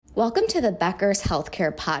Welcome to the Becker's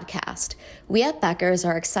Healthcare Podcast. We at Becker's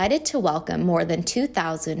are excited to welcome more than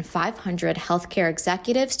 2,500 healthcare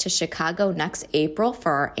executives to Chicago next April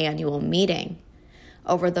for our annual meeting.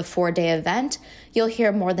 Over the 4-day event, you'll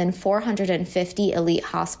hear more than 450 elite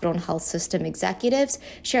hospital and health system executives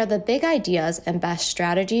share the big ideas and best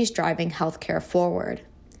strategies driving healthcare forward.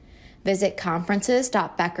 Visit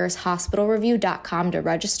conferences.beckershospitalreview.com to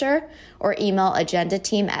register or email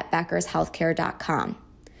agendateam@beckershealthcare.com.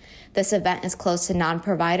 This event is closed to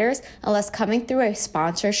non-providers unless coming through a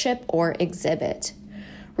sponsorship or exhibit.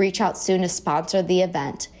 Reach out soon to sponsor the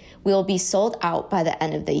event. We will be sold out by the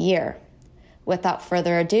end of the year. Without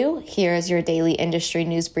further ado, here is your daily industry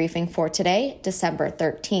news briefing for today, December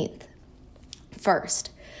 13th.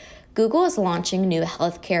 First, Google is launching new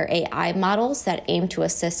healthcare AI models that aim to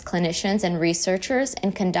assist clinicians and researchers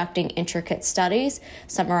in conducting intricate studies,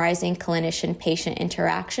 summarizing clinician-patient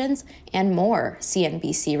interactions, and more,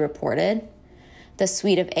 CNBC reported. The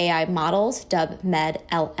suite of AI models, dubbed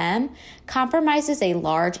MedLM, comprises a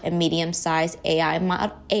large and medium-sized AI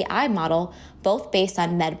model, both based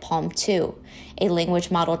on MedPalm 2, a language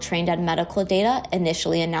model trained on medical data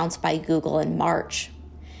initially announced by Google in March.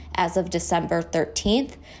 As of December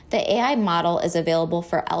 13th, the AI model is available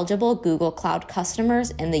for eligible Google Cloud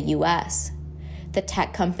customers in the U.S. The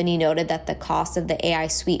tech company noted that the cost of the AI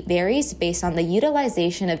suite varies based on the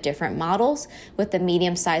utilization of different models, with the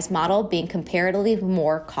medium-sized model being comparatively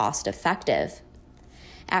more cost-effective.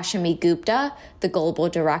 Ashimi Gupta, the Global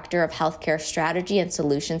Director of Healthcare Strategy and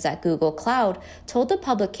Solutions at Google Cloud, told the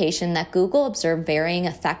publication that Google observed varying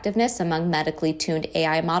effectiveness among medically tuned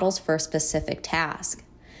AI models for a specific task.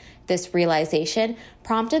 This realization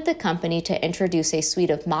prompted the company to introduce a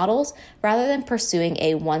suite of models rather than pursuing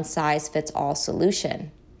a one-size-fits-all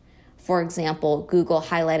solution. For example, Google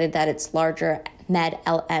highlighted that its larger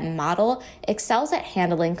MedLM model excels at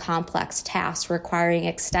handling complex tasks requiring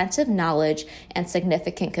extensive knowledge and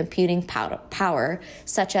significant computing power,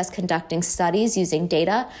 such as conducting studies using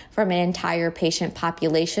data from an entire patient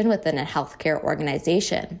population within a healthcare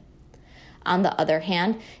organization. On the other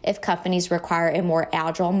hand, if companies require a more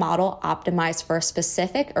agile model optimized for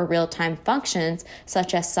specific or real-time functions,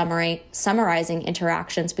 such as summarizing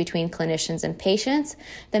interactions between clinicians and patients,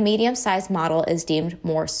 the medium-sized model is deemed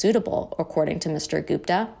more suitable, according to Mr.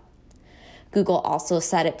 Gupta. Google also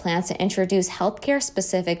said it plans to introduce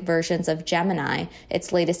healthcare-specific versions of Gemini,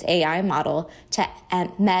 its latest AI model, to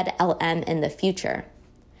MedLM in the future.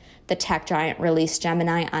 The tech giant released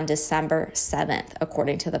Gemini on December 7th,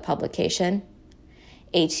 according to the publication.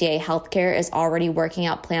 HCA Healthcare is already working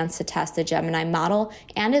out plans to test the Gemini model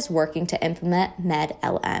and is working to implement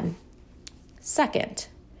MedLM. Second,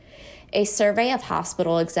 a survey of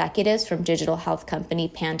hospital executives from digital health company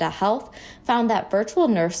Panda Health found that virtual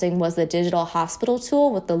nursing was the digital hospital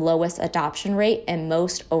tool with the lowest adoption rate and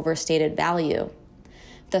most overstated value.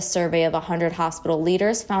 The survey of 100 hospital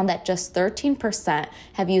leaders found that just 13%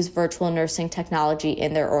 have used virtual nursing technology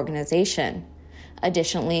in their organization.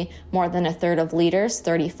 Additionally, more than a third of leaders,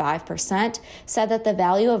 35%, said that the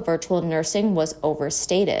value of virtual nursing was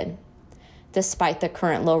overstated. Despite the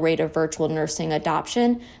current low rate of virtual nursing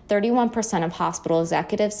adoption, 31% of hospital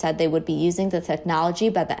executives said they would be using the technology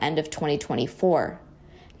by the end of 2024.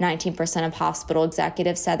 19% of hospital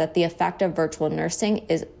executives said that the effect of virtual nursing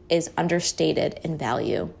is understated in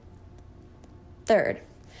value. Third,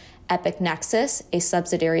 Epic Nexus, a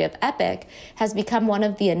subsidiary of Epic, has become one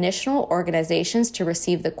of the initial organizations to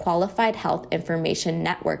receive the Qualified Health Information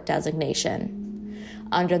Network designation.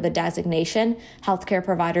 Under the designation, healthcare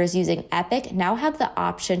providers using Epic now have the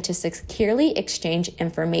option to securely exchange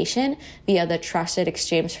information via the Trusted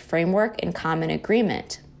Exchange Framework and Common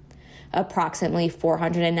Agreement. Approximately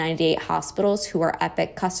 498 hospitals who are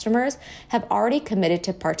Epic customers have already committed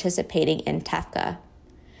to participating in TEFCA.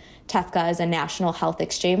 TEFCA is a national health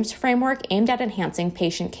exchange framework aimed at enhancing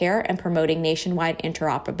patient care and promoting nationwide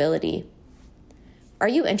interoperability. Are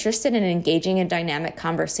you interested in engaging in dynamic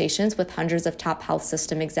conversations with hundreds of top health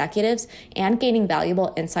system executives and gaining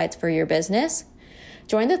valuable insights for your business?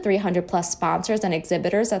 Join the 300-plus sponsors and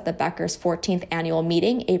exhibitors at the Becker's 14th annual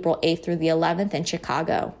meeting, April 8th through the 11th in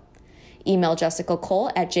Chicago. Email Jessica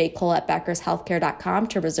Cole at jcole@beckershealthcare.com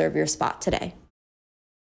to reserve your spot today.